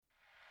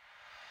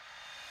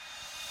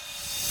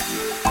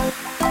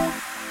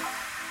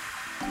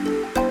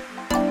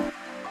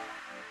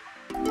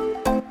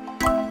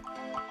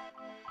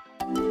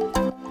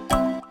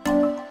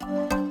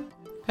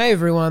Hey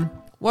everyone,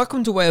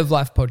 welcome to Way of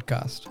Life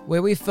podcast,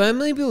 where we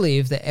firmly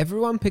believe that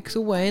everyone picks a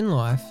way in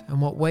life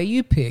and what way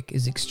you pick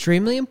is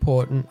extremely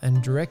important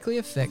and directly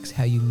affects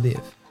how you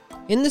live.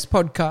 In this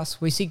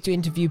podcast, we seek to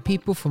interview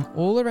people from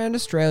all around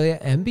Australia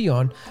and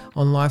beyond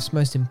on life's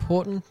most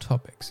important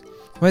topics.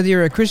 Whether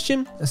you're a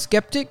Christian, a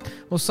skeptic,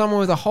 or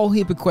someone with a whole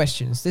heap of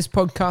questions, this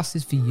podcast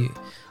is for you.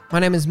 My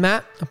name is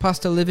Matt, a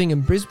pastor living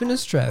in Brisbane,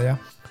 Australia.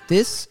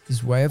 This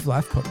is Way of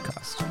Life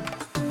podcast.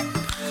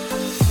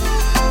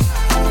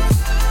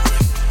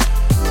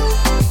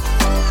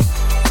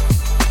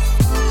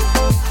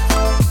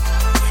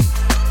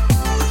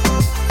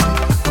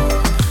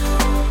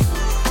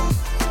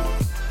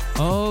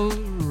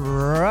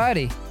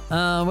 Alrighty,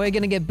 we're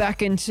going to get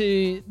back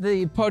into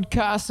the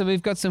podcast. So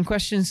we've got some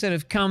questions that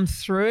have come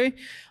through.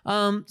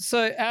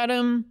 So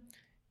Adam,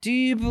 do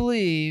you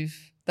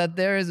believe that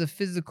there is a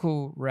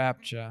physical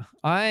rapture?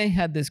 I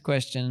had this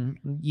question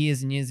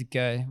years and years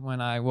ago when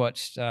I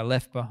watched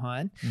Left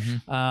Behind.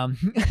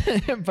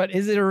 But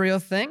is it a real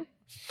thing?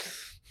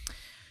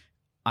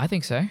 I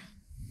think so.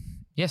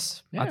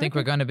 Yes, Yeah, I think okay.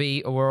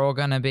 we're all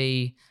going to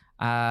be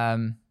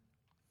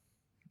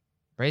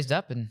raised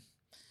up and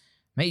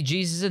meet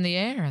Jesus in the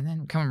air and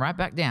then come right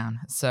back down.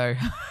 So,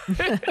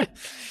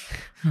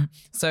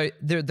 so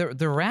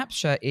the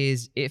rapture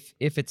is, if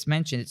it's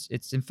mentioned,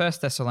 it's in 1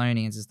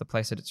 Thessalonians is the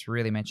place that it's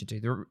really mentioned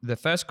to. The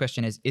first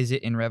question is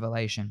it in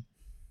Revelation?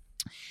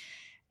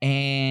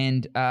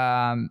 And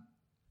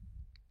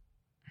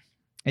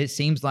it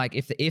seems like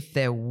if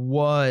there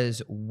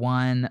was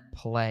one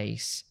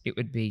place, it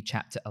would be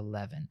chapter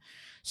 11.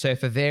 So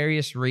for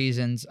various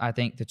reasons, I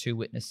think the two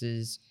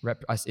witnesses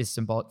is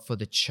symbolic for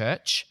the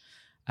church.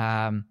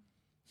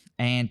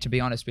 And to be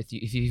honest with you,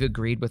 if you've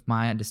agreed with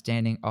my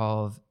understanding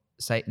of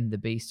Satan, the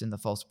beast, and the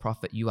false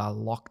prophet, you are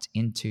locked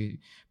into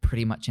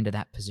pretty much into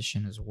that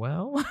position as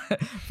well,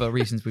 for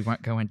reasons we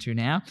won't go into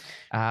now,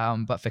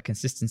 but for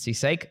consistency's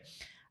sake.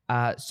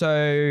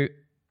 So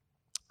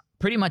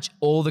pretty much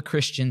all the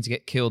Christians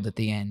get killed at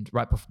the end,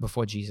 right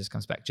before Jesus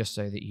comes back, just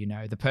so that you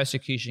know. The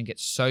persecution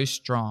gets so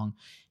strong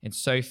and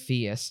so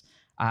fierce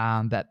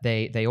that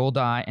they all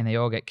die and they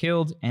all get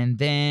killed. And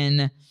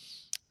then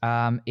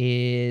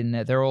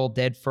they're all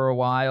dead for a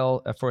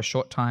while, for a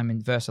short time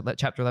in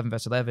chapter 11,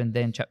 verse 11,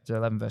 then chapter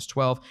 11, verse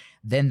 12.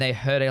 Then they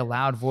heard a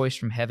loud voice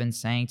from heaven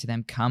saying to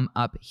them, "Come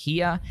up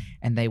here."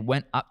 And they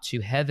went up to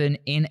heaven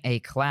in a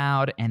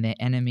cloud, and their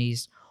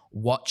enemies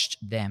watched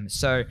them.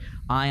 So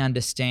I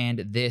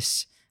understand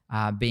this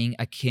being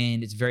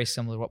akin. It's very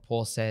similar to what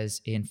Paul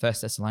says in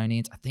 1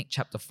 Thessalonians, I think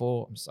chapter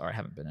 4. I'm sorry, I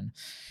haven't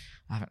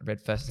read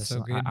 1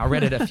 Thessalonians. I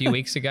read it a few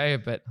weeks ago,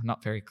 but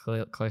not very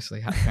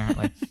closely,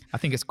 apparently. I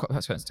think it's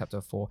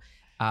chapter 4.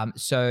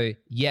 So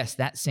yes,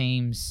 that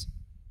seems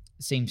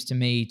to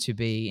me to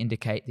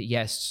indicate that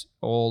yes,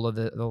 all of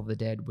the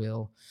dead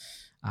will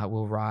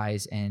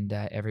rise and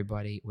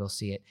everybody will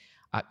see it.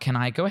 Can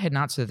I go ahead and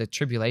answer the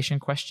tribulation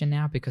question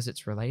now because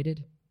it's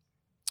related?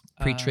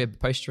 Pre-trib,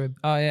 post-trib.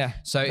 Oh yeah.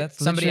 So that's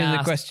somebody literally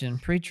asked, the question: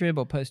 pre-trib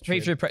or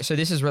post-trib? pre-trib. So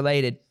this is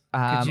related.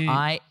 Could you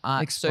I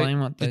explain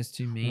what those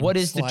two mean? What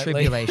is slightly? the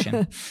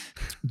tribulation?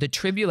 The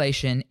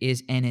tribulation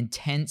is an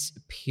intense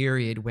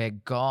period where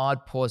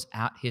God pours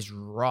out his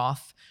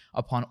wrath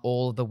upon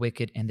all the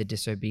wicked and the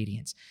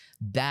disobedience.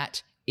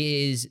 That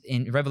is,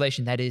 in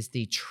Revelation, that is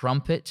the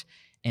trumpet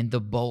and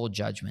the bowl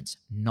judgments,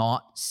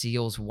 not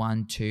seals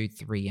 1, 2,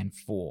 3, and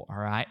 4. All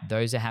right,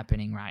 those are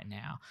happening right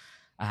now.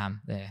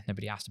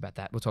 Nobody asked about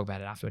that. We'll talk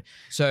about it afterward.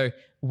 So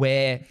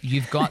where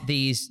you've got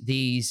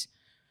these.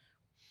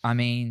 I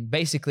mean,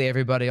 basically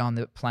everybody on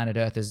the planet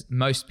Earth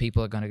most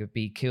people are going to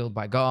be killed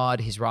by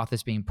God. His wrath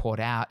is being poured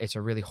out. It's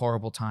a really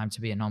horrible time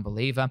to be a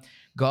non-believer.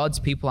 God's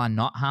people are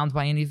not harmed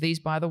by any of these,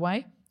 by the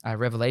way.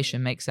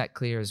 Revelation makes that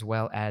clear, as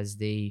well as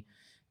the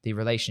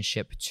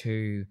relationship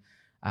to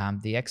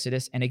the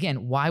Exodus. And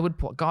again, why would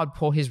God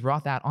pour his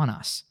wrath out on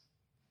us?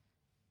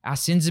 Our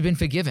sins have been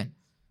forgiven.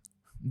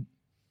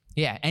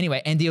 Yeah,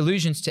 anyway, and the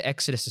allusions to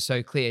Exodus are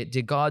so clear.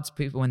 Did God's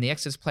people, when the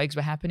Exodus plagues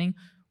were happening,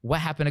 what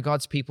happened to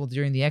God's people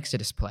during the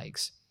Exodus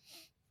plagues?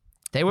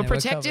 They were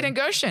protected in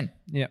Goshen.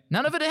 Yeah.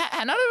 None of it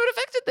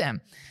affected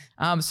them.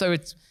 So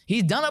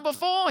he's done it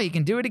before. He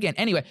can do it again.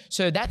 Anyway,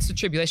 so that's the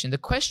tribulation. The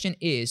question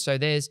is,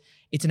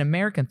 it's an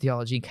American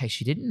theology, in case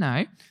you didn't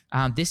know.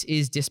 This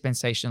is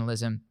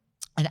dispensationalism,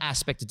 an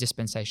aspect of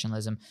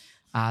dispensationalism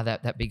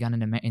that began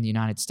in the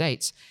United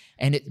States.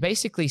 And it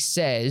basically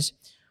says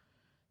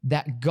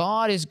that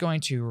God is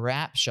going to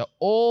rapture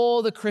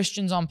all the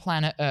Christians on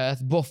planet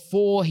Earth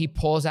before he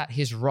pours out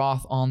his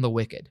wrath on the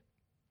wicked,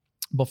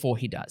 before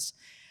he does.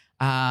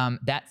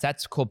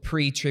 That's called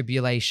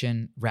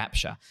pre-tribulation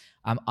rapture.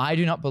 I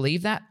do not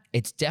believe that.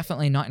 It's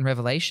definitely not in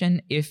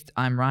Revelation. If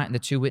I'm right and the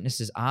two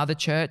witnesses are the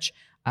church,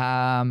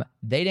 they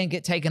didn't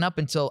get taken up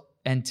until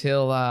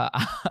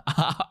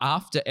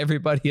after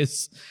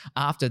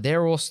after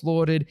they're all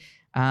slaughtered,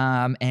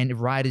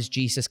 and right as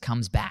Jesus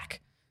comes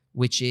back.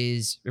 Which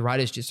is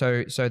right as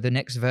so the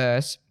next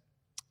verse,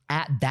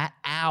 at that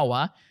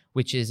hour,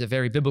 which is a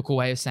very biblical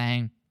way of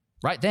saying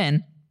right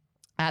then,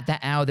 at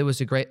that hour there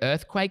was a great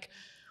earthquake,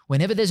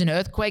 whenever there's an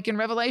earthquake in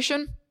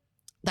Revelation,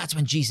 that's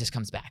when Jesus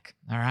comes back,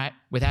 all right?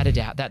 Without a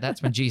doubt,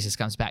 that's when Jesus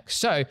comes back.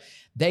 So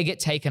they get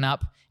taken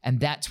up, and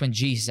that's when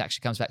Jesus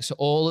actually comes back. So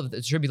all of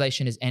the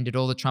tribulation is ended.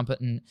 All the trumpet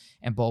and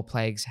bowl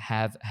plagues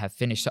have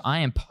finished. So I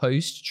am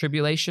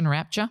post-tribulation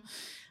rapture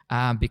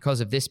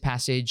because of this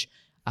passage.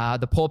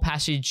 The Paul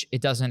passage,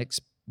 it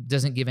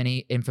doesn't give any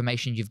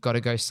information. You've got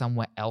to go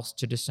somewhere else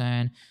to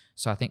discern.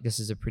 So I think this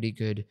is a pretty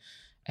good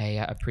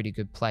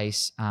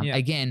place.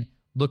 Again,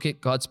 look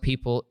at God's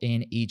people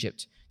in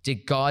Egypt.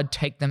 Did God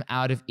take them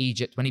out of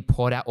Egypt when he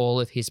poured out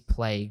all of his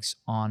plagues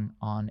on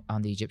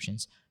the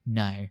Egyptians?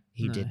 No,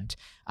 he didn't.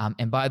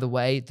 And by the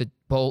way, the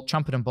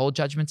trumpet and bowl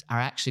judgments are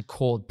actually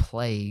called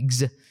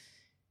plagues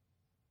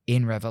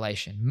in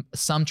Revelation.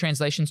 Some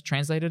translations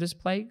translate it as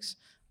plagues.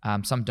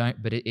 Some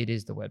don't, but it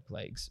is the word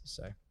plagues.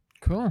 So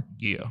cool.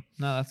 Yeah.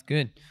 No, that's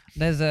good.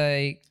 There's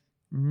a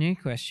new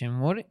question.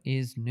 What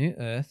is New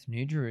Earth,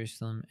 New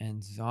Jerusalem,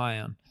 and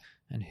Zion?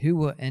 And who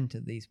will enter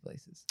these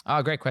places?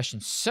 Oh, great question.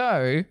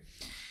 So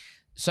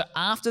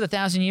after the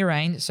 1,000-year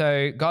reign,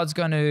 so God's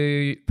going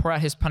to pour out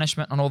his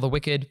punishment on all the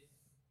wicked.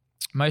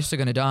 Most are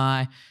going to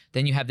die.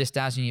 Then you have this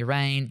 1,000-year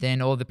reign.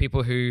 Then all the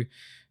people who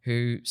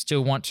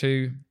still want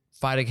to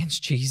fight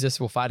against Jesus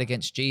will fight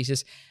against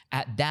Jesus.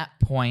 At that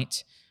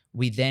point,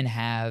 we then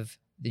have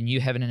the new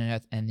heaven and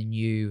earth and the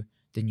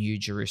new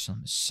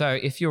Jerusalem. So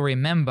if you'll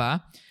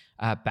remember,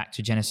 back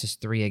to Genesis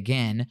 3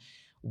 again,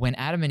 when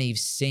Adam and Eve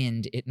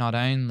sinned, it not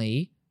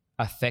only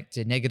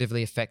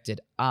negatively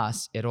affected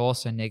us, it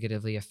also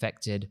negatively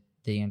affected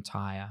the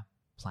entire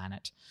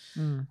planet.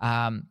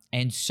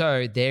 And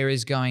so there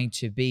is going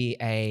to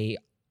be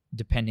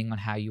depending on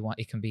how you want,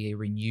 it can be a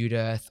renewed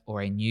earth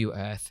or a new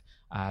earth,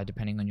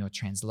 depending on your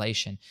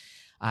translation.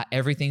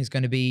 Everything's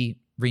going to be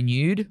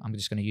renewed. I'm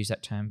just going to use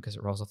that term because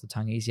it rolls off the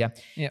tongue easier.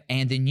 Yep.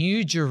 And the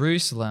new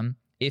Jerusalem,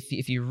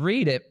 if you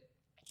read it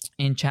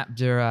in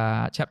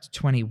chapter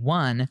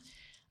 21,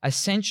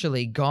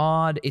 essentially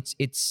God, it's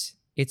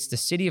the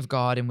city of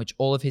God in which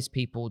all of his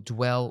people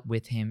dwell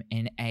with him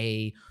in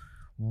a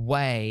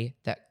way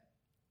that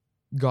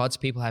God's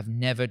people have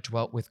never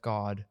dwelt with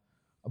God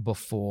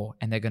before,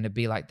 and they're going to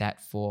be like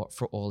that for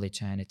all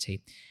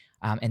eternity.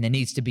 And there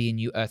needs to be a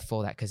new earth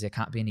for that because there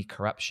can't be any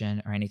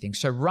corruption or anything.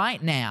 So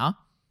right now,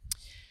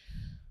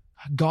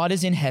 God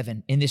is in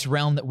heaven in this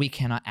realm that we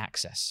cannot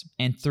access.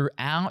 And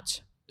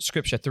throughout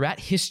Scripture, throughout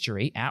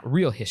history,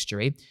 real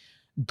history,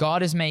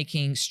 God is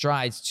making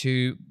strides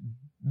to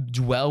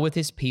dwell with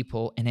his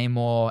people in a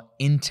more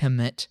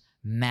intimate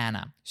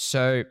manner.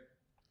 So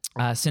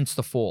since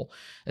the fall.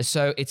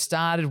 So it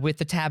started with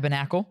the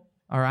tabernacle.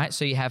 All right.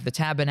 So you have the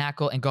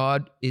tabernacle, and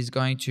God is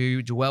going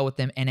to dwell with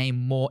them in a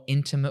more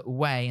intimate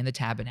way in the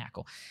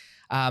tabernacle.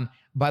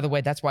 By the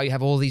way, that's why you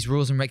have all these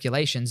rules and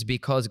regulations,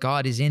 because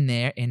God is in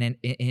there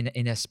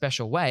in a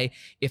special way.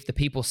 If the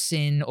people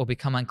sin or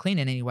become unclean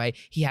in any way,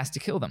 he has to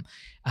kill them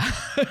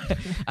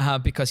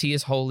because he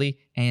is holy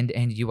and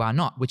you are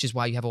not, which is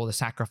why you have all the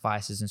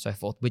sacrifices and so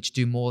forth, which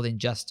do more than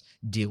just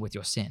deal with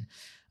your sin.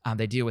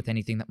 They deal with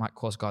anything that might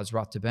cause God's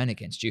wrath to burn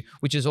against you,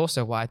 which is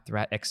also why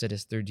throughout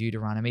Exodus through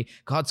Deuteronomy,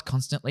 God's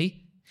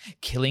constantly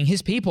killing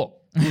his people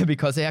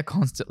because they are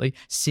constantly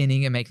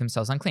sinning and make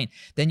themselves unclean.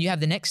 Then you have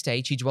the next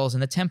stage. He dwells in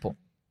the temple,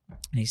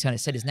 and he's going to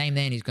set his name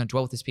there, and he's going to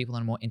dwell with his people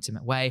in a more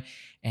intimate way.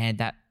 And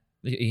that,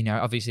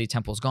 obviously the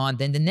temple's gone.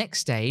 Then the next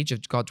stage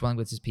of God dwelling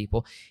with his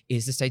people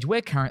is the stage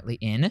we're currently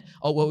in.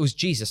 Oh, well, it was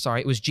Jesus. Sorry.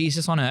 It was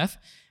Jesus on earth.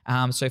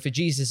 So for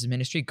Jesus'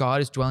 ministry,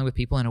 God is dwelling with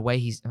people in a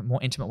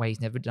more intimate way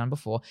he's never done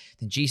before.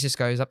 Then Jesus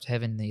goes up to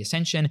heaven in the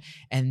ascension,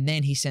 and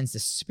then he sends the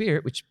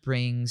Spirit, which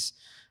brings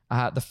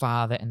the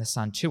Father and the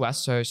Son to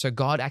us. So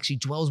God actually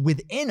dwells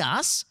within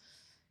us,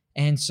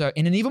 and so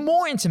in an even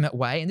more intimate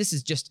way. And this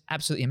is just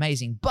absolutely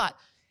amazing. But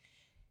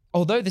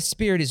although the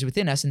Spirit is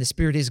within us and the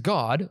Spirit is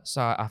God,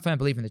 so I firmly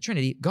believe in the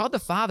Trinity, God the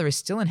Father is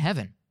still in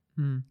heaven.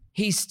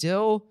 He's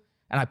still,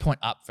 and I point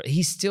up,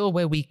 he's still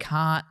where we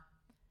can't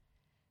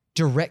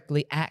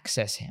directly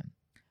access him.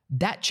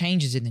 That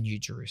changes in the New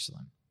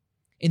Jerusalem.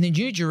 In the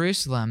New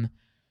Jerusalem,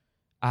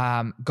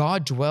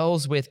 God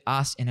dwells with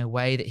us in a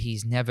way that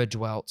he's never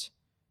dwelt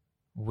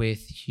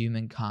with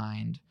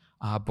humankind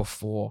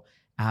before.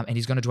 And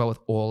he's going to dwell with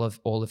all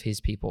of his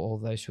people, all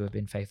those who have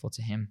been faithful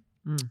to him,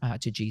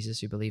 to Jesus,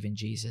 who believe in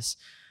Jesus.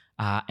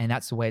 And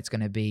that's the way it's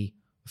going to be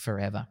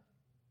forever.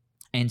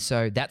 And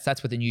so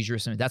that's what the New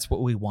Jerusalem, that's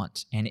what we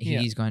want. And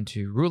he's going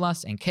to rule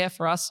us and care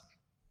for us.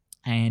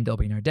 And there'll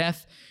be no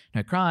death,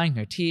 no crying,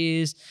 no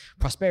tears,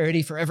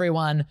 prosperity for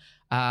everyone.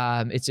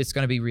 It's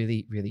going to be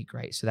really, really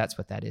great. So that's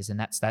what that is. And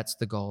that's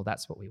the goal.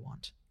 That's what we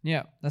want.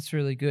 Yeah, that's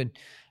really good.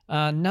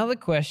 Another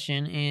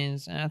question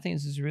is, and I think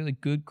this is a really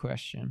good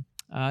question.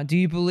 Do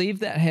you believe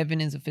that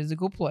heaven is a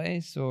physical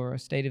place or a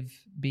state of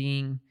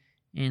being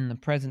in the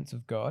presence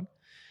of God?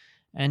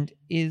 And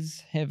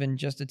is heaven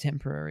just a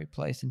temporary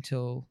place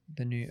until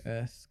the new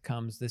earth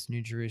comes, this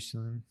new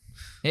Jerusalem?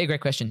 Yeah,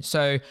 great question.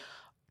 So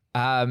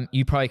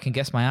you probably can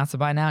guess my answer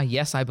by now.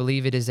 Yes, I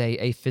believe it is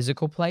a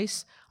physical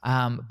place.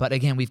 But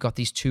again, we've got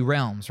these two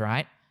realms,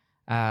 right?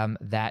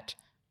 That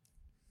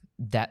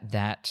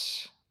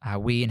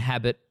We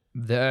inhabit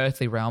the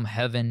earthly realm.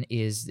 Heaven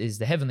is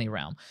the heavenly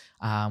realm,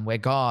 where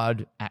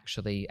God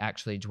actually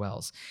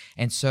dwells.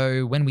 And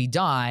so when we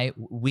die,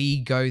 we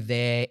go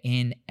there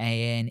in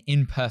an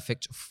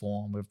imperfect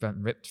form. We've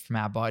been ripped from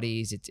our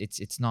bodies.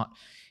 It's not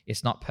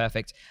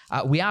perfect.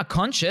 We are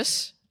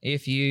conscious.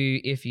 If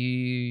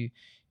you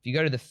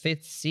go to the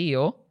fifth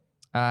seal,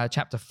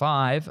 chapter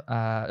 6,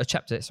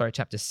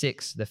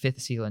 the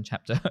fifth seal in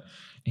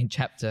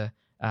chapter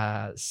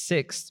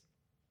 6.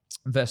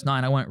 Verse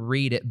 9, I won't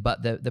read it,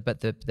 but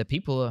the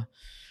people are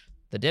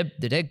the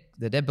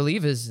dead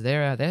believers.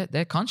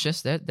 They're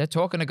conscious. They're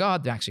talking to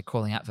God. They're actually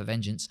calling out for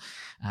vengeance,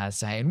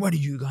 saying, "What are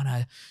you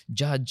gonna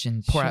judge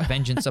and pour out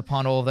vengeance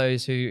upon all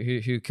those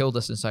who killed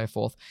us and so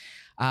forth?"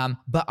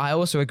 But I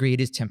also agree it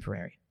is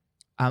temporary.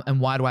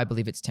 And why do I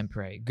believe it's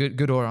temporary?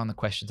 Good order on the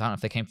questions. I don't know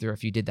if they came through or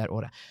if you did that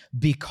order.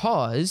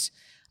 Because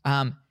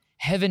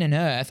heaven and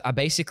earth are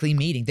basically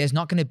meeting. There's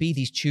not going to be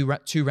these two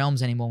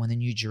realms anymore when the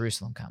New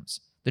Jerusalem comes.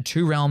 The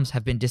two realms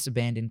have been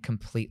disabandoned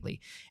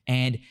completely,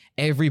 and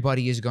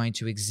everybody is going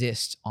to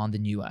exist on the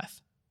new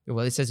earth.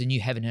 Well, it says a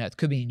new heaven and earth.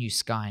 Could be a new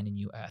sky and a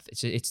new earth.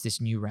 It's this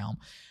new realm.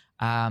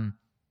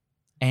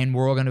 And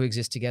we're all going to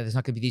exist together. There's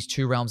not going to be these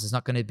two realms. There's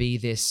not going to be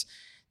this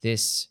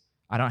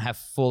I don't have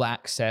full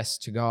access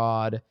to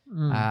God.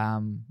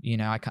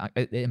 I can't,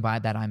 and by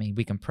that I mean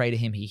we can pray to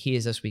him. He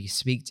hears us. We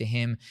speak to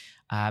him.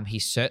 He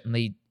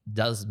certainly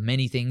does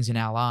many things in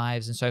our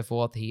lives and so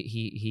forth.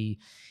 He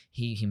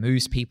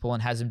moves people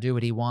and has them do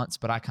what he wants,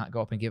 but I can't go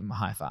up and give him a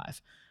high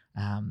five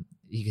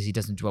because he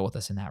doesn't dwell with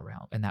us in that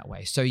realm, in that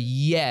way. So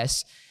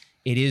yes,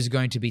 it is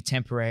going to be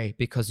temporary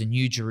because the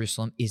New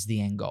Jerusalem is the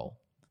end goal.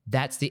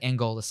 That's the end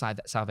goal of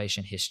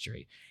salvation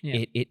history.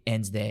 Yeah. It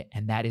ends there,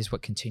 and that is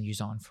what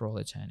continues on for all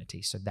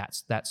eternity. So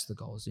that's the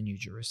goal, is the New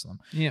Jerusalem.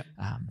 Yeah.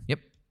 Yep.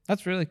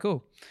 That's really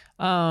cool.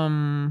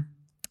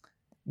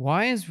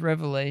 Why is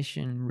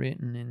Revelation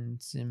written in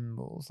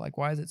symbols? Like,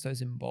 why is it so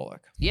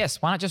symbolic?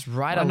 Yes, why not just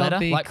write a letter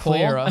like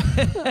clearer?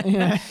 Paul?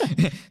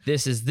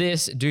 This is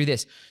this, do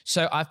this.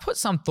 So I've put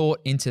some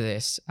thought into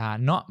this.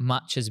 Not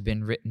much has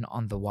been written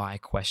on the why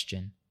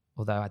question,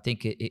 although I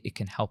think it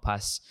can help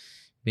us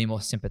be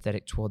more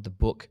sympathetic toward the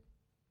book.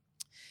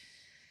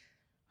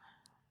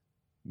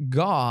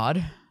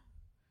 God,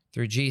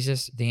 through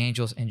Jesus, the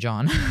angels, and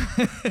John,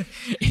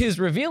 is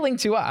revealing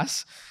to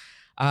us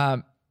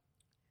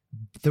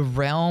the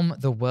realm,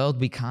 the world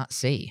we can't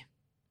see.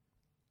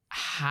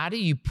 How do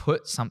you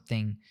put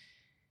something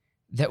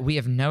that we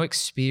have no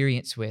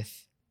experience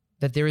with,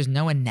 that there is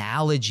no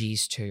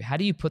analogies to? How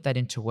do you put that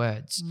into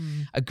words?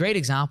 A great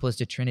example is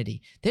the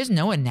Trinity. There's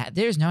no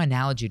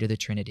analogy to the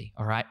Trinity,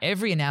 all right?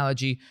 Every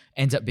analogy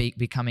ends up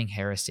becoming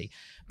heresy.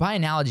 By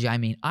analogy, I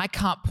mean I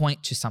can't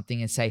point to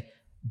something and say,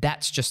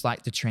 that's just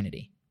like the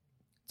Trinity.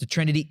 The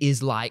Trinity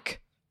is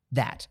like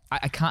that.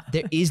 I can't,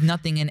 there is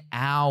nothing in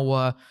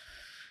our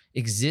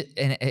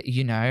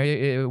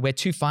we're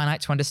too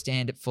finite to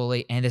understand it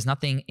fully, and there's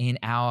nothing in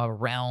our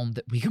realm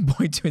that we can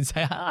point to and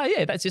say,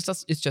 yeah, that's just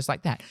us. It's just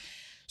like that.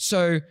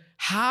 So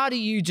how do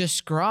you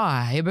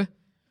describe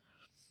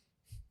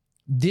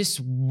this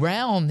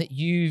realm that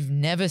you've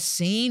never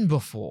seen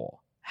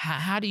before?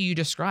 How do you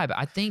describe it?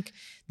 I think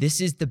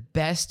this is the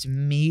best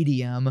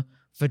medium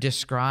for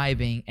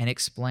describing and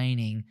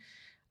explaining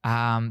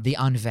the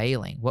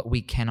unveiling, what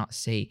we cannot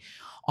see.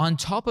 On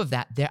top of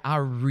that, there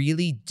are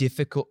really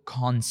difficult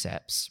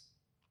concepts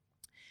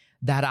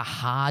that are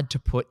hard to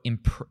put in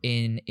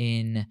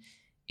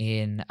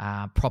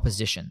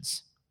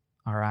propositions.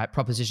 All right,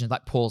 propositions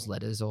like Paul's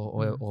letters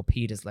or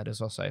Peter's letters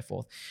or so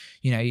forth.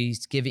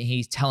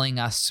 He's telling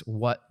us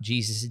what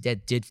Jesus'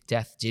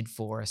 death did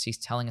for us. He's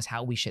telling us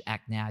how we should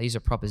act now. These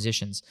are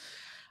propositions.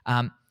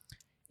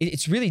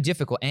 It's really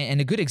difficult, and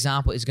a good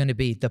example is going to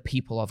be the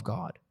people of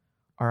God.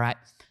 All right.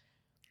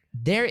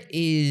 There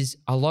is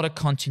a lot of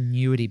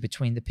continuity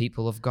between the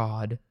people of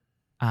God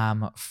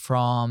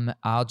from,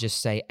 I'll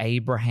just say,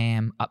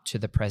 Abraham up to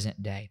the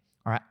present day.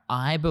 All right.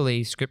 I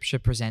believe Scripture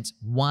presents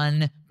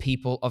one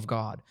people of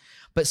God.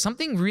 But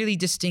something really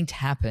distinct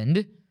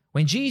happened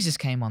when Jesus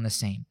came on the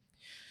scene.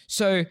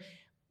 So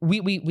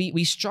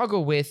we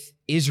struggle with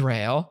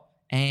Israel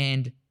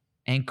and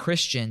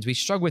Christians. We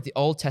struggle with the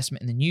Old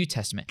Testament and the New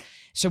Testament.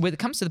 So when it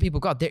comes to the people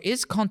of God, there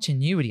is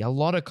continuity, a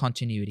lot of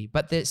continuity,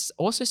 but there's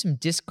also some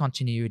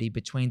discontinuity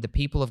between the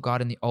people of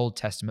God in the Old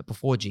Testament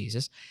before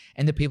Jesus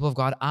and the people of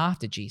God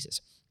after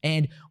Jesus.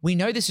 And we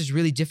know this is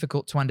really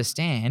difficult to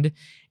understand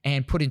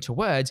and put into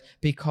words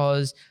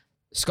because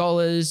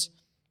scholars,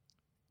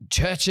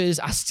 churches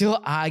are still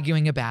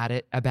arguing about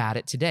it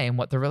today and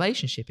what the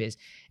relationship is.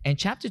 And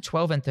chapter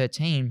 12 and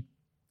 13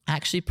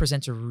 actually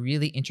presents a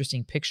really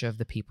interesting picture of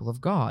the people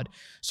of God.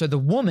 So the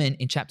woman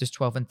in chapters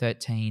 12 and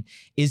 13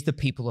 is the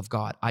people of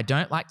God. I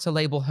don't like to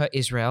label her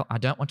Israel. I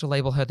don't want to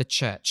label her the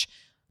church,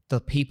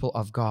 the people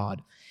of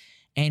God.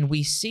 And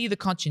we see the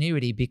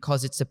continuity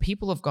because it's the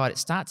people of God. It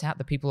starts out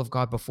the people of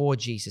God before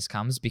Jesus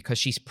comes because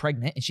she's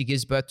pregnant and she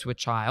gives birth to a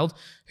child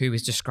who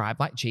is described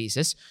like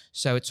Jesus.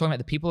 So it's talking about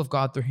the people of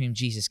God through whom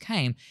Jesus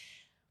came.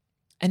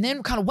 And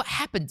then kind of what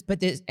happens,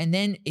 and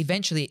then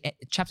eventually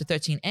chapter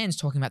 13 ends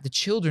talking about the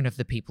children of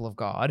the people of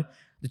God,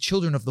 the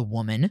children of the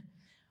woman,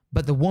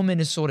 but the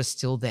woman is sort of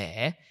still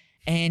there.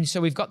 And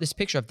so we've got this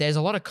picture of there's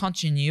a lot of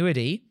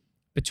continuity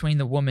between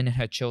the woman and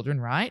her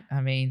children, right?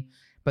 I mean,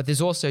 but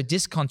there's also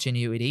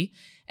discontinuity.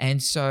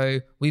 And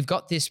so we've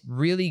got this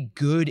really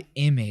good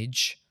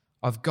image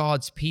of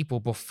God's people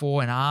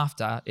before and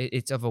after.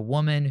 It's of a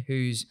woman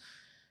it's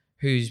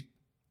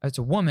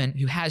a woman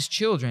who has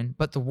children,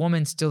 but the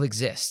woman still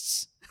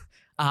exists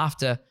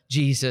after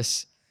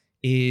Jesus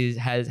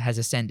has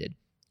ascended.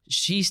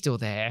 She's still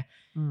there.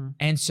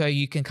 And so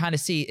you can kind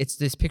of see it's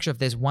this picture of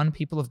there's one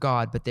people of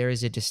God, but there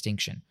is a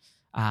distinction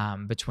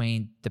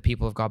between the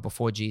people of God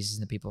before Jesus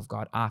and the people of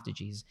God after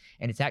Jesus.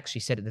 And it's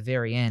actually said at the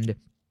very end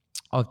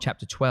of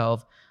chapter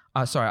 12.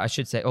 Sorry, I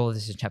should say all of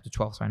this is chapter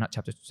 12. Sorry, not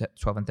chapter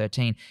 12 and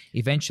 13.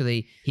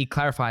 Eventually, he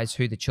clarifies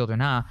who the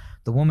children are.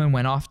 The woman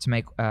went off to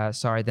make, then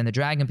the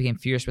dragon became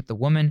furious with the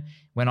woman,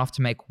 went off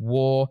to make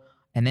war,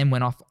 and then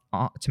went off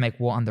to make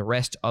war on the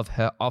rest of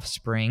her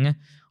offspring,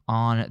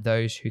 on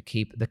those who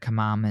keep the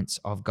commandments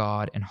of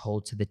God and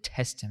hold to the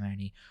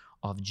testimony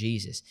of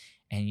Jesus.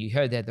 And you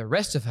heard that the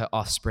rest of her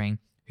offspring,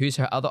 who's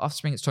her other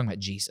offspring? It's talking about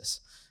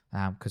Jesus,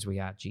 because we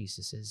are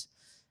Jesus's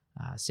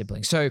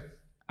siblings. So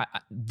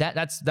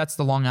that's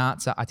the long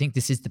answer. I think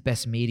this is the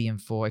best medium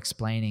for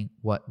explaining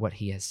what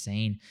he has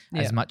seen,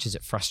 as much as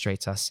it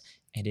frustrates us,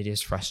 and it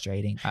is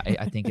frustrating.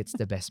 I think it's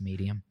the best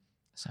medium.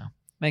 So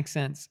makes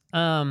sense.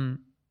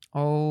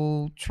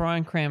 I'll try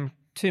and cram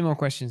 2 more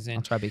questions in.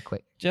 I'll try to be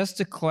quick. Just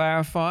to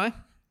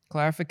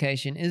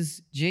clarification,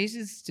 is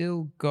Jesus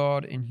still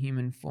God in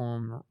human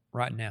form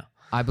right now?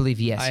 I believe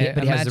yes,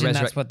 but he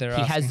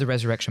has the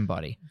resurrection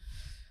body.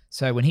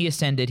 So when he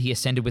ascended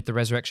with the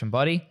resurrection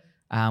body,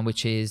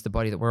 which is the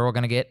body that we're all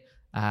going to get,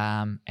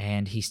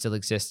 and he still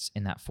exists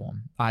in that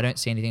form. I don't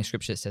see anything in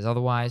Scripture that says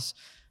otherwise.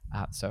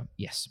 So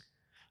yes.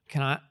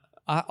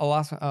 I'll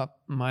ask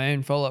my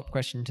own follow-up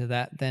question to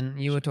that. Then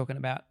you were talking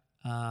about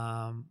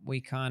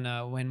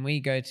when we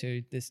go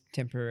to this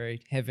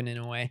temporary heaven in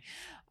a way,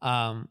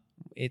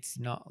 it's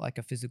not like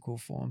a physical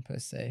form per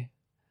se.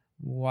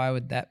 Why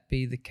would that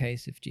be the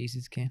case if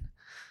Jesus can?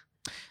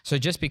 So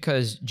just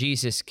because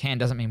Jesus can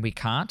doesn't mean we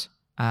can't.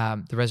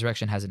 The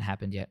resurrection hasn't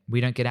happened yet.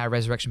 We don't get our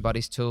resurrection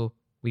bodies till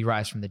we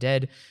rise from the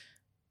dead.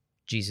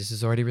 Jesus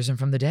has already risen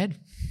from the dead.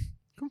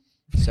 Cool.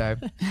 So,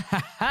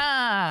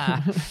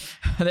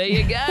 there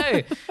you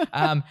go.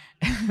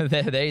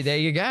 There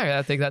you go.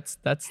 I think that's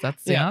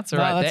the answer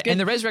right there. Good. And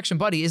the resurrection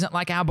body isn't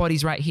like our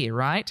bodies right here,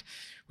 right?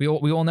 We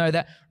all know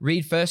that.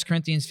 Read 1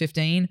 Corinthians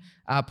 15.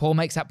 Paul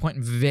makes that point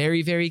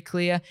very, very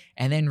clear.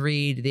 And then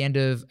read the end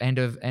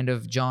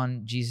of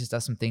John. Jesus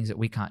does some things that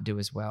we can't do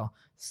as well.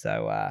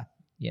 So,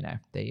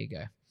 there you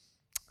go.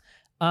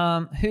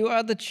 Who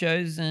are the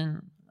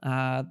chosen?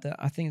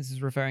 I think this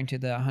is referring to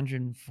the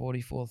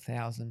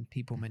 144,000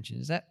 people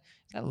mentioned. Is that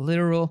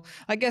literal?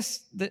 I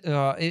guess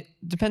it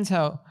depends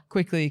how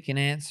quickly you can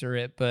answer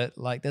it, but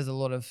like there's a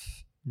lot of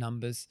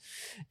numbers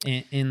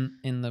in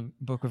the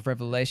book of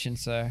Revelation,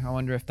 so I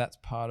wonder if that's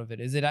part of it.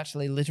 Is it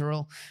actually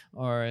literal,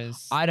 or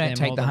is I don't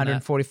take the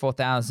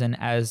 144,000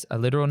 as a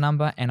literal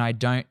number, and I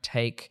don't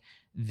take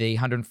the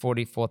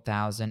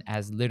 144,000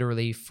 as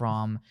literally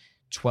from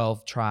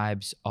 12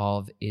 tribes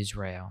of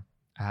Israel.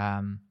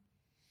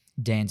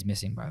 Dan's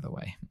missing, by the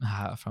way,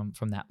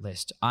 from that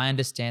list. I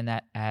understand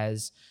that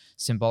as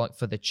symbolic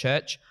for the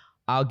church.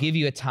 I'll give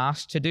you a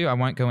task to do. I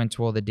won't go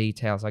into all the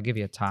details. I'll give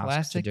you a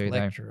task to do,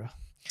 lecturer.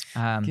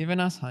 Giving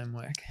us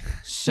homework.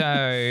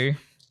 So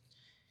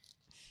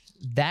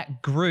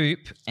that group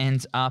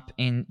ends up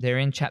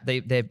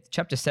they're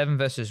chapter 7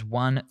 verses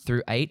 1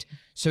 through 8.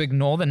 So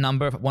ignore the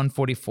number of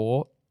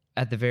 144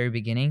 at the very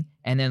beginning,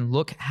 and then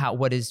look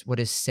what is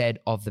said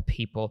of the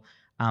people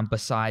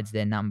besides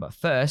their number.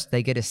 First,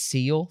 they get a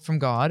seal from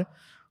God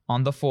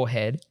on the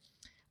forehead.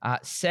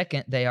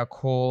 Second, they are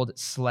called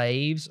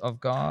slaves of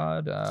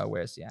God.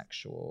 Where's the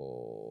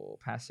actual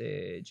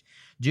passage?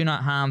 Do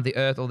not harm the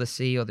earth or the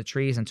sea or the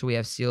trees until we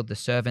have sealed the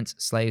servants.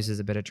 Slaves is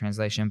a better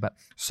translation, but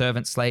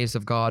servants, slaves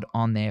of God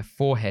on their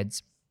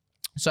foreheads.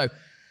 So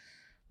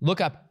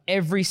look up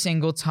every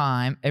single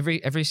time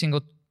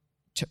the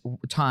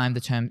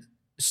term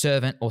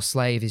servant or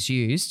slave is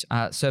used.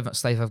 Servant,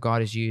 slave of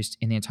God is used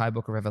in the entire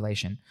book of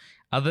Revelation.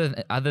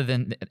 Other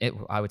than it,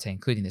 I would say,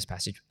 including this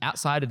passage.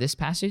 Outside of this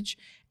passage,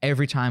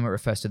 every time it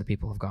refers to the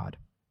people of God,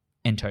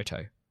 in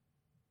toto.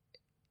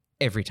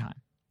 Every time.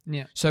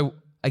 Yeah. So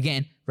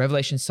again,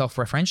 Revelation is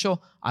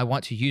self-referential. I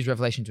want to use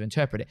Revelation to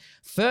interpret it.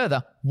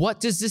 Further, what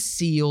does the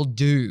seal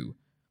do?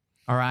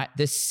 All right,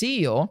 the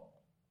seal,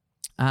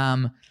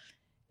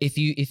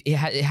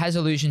 it has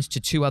allusions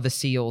to 2 other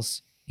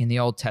seals in the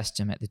Old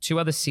Testament. The 2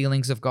 other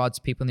sealings of God's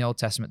people in the Old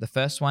Testament. The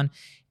first one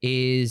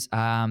is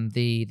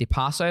the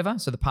Passover.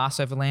 So the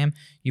Passover lamb,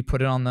 you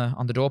put it on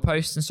the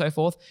doorposts and so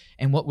forth.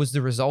 And what was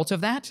the result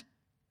of that?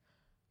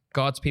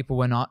 God's people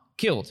were not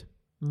killed.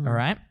 All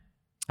right?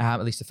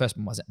 At least the first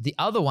one wasn't. The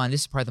other one,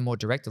 this is probably the more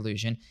direct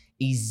allusion,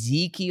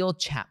 Ezekiel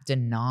chapter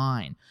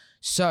 9.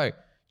 So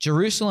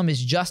Jerusalem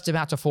is just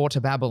about to fall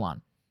to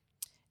Babylon.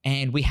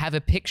 And we have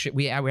a picture.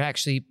 We're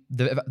actually,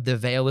 the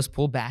veil is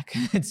pulled back.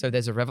 So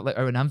there's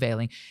an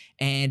unveiling.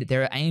 And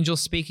there are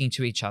angels speaking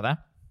to each other.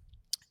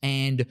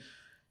 And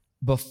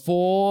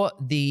before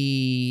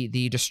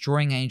the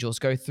destroying angels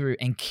go through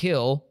and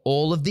kill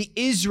all of the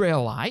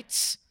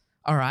Israelites,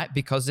 all right,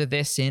 because of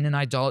their sin and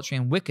idolatry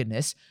and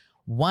wickedness,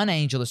 one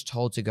angel is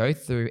told to go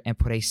through and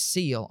put a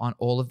seal on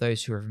all of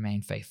those who have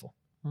remained faithful.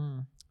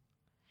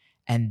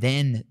 And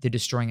then the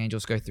destroying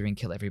angels go through and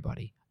kill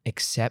everybody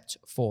except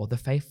for the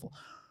faithful.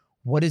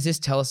 What does this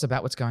tell us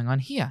about what's going on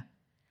here?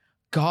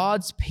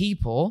 God's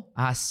people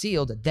are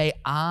sealed. They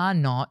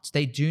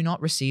do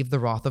not receive the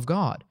wrath of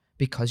God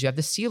because you have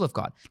the seal of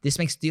God. This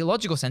makes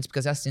theological sense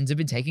because our sins have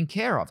been taken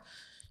care of.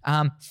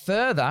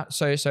 Further,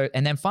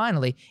 and then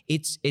finally,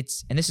 it's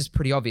and this is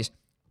pretty obvious.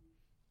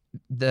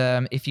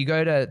 If you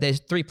go to, there's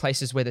 3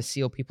 places where the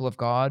sealed people of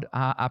God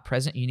are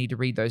present. You need to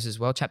read those as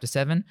well. Chapter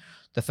 7,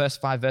 the first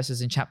 5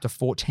 verses in chapter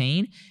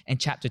 14, and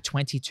chapter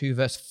 22,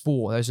 verse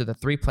 4. Those are the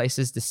 3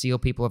 places the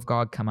sealed people of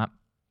God come up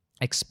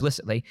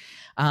explicitly.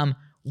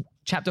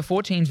 Chapter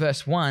 14,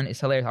 verse 1 is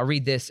hilarious. I'll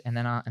read this and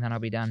then I'll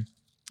be done.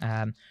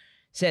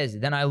 Says,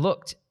 "Then I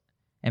looked,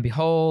 and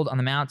behold, on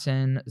the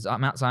mountain,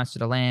 Mount Zion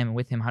stood a lamb, and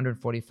with him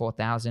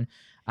 144,000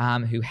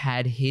 who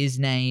had his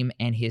name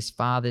and his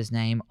father's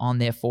name on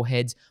their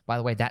foreheads." By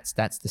the way, that's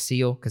the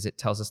seal, because it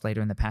tells us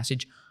later in the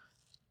passage.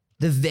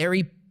 The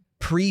very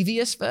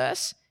previous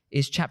verse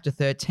is chapter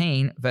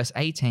 13, verse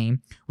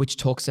 18, which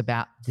talks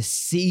about the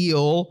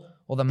seal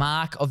or the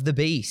mark of the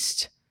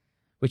beast,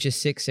 which is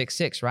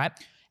 666, right?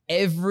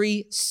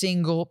 Every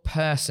single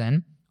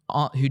person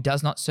who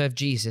does not serve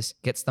Jesus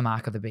gets the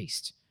mark of the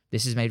beast.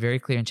 This is made very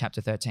clear in chapter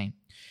 13.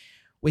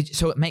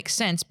 So it makes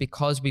sense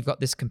because we've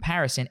got this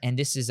comparison, and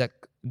this is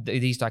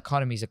these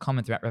dichotomies are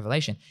common throughout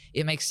Revelation.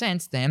 It makes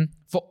sense then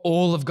for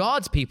all of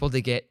God's people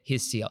to get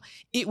his seal.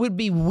 It would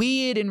be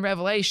weird in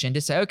Revelation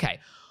to say,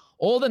 okay,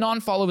 all the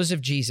non-followers of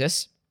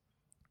Jesus,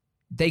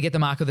 they get the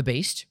mark of the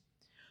beast,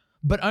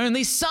 but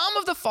only some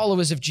of the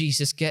followers of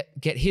Jesus get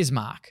his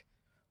mark.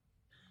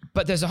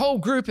 But there's a whole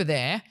group of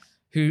there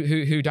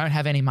who don't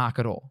have any mark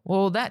at all.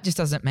 Well, that just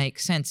doesn't make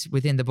sense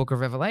within the book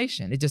of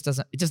Revelation. It just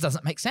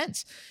doesn't make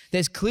sense.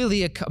 There's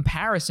clearly a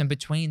comparison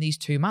between these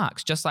 2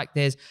 marks, just like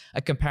there's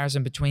a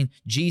comparison between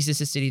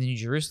Jesus' city, the New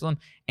Jerusalem,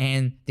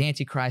 and the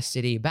Antichrist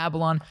city,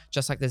 Babylon,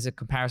 just like there's a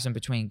comparison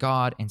between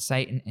God and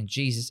Satan and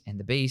Jesus and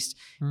the beast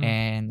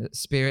and the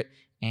spirit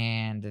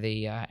and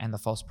the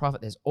false prophet.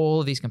 There's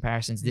all of these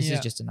comparisons. This is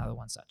just another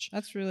one such.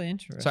 That's really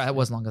interesting. Sorry, that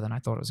was longer than I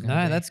thought it was going to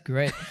be. No, that's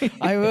great.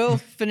 I will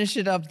finish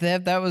it up there.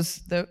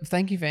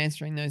 Thank you for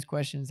answering those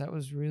questions. That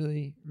was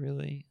really,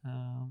 really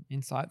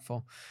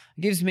insightful.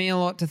 It gives me a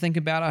lot to think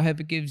about. I hope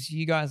it gives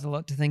you guys a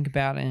lot to think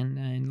about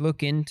and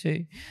look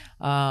into.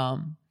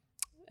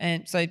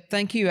 And so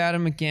thank you,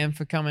 Adam, again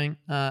for coming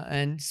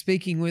and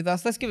speaking with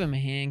us. Let's give him a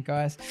hand,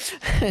 guys.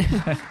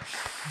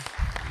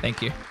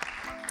 Thank you.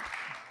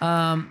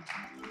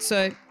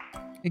 So,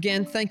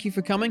 again, thank you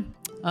for coming.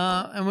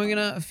 And we're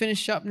going to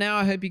finish up now.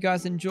 I hope you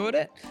guys enjoyed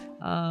it.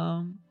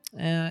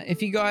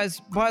 If you guys,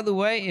 by the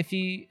way,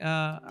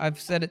 I've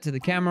said it to the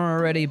camera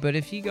already, but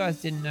if you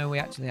guys didn't know, we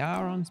actually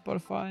are on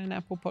Spotify and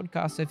Apple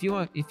Podcasts. So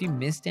if you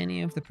missed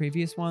any of the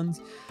previous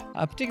ones,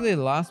 particularly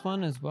the last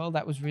one as well,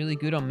 that was really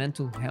good on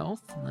mental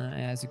health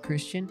as a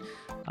Christian.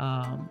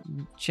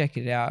 Check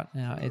it out.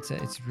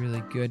 It's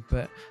really good.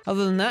 But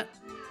other than that,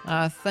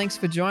 thanks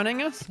for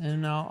joining us,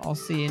 and I'll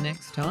see you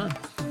next time.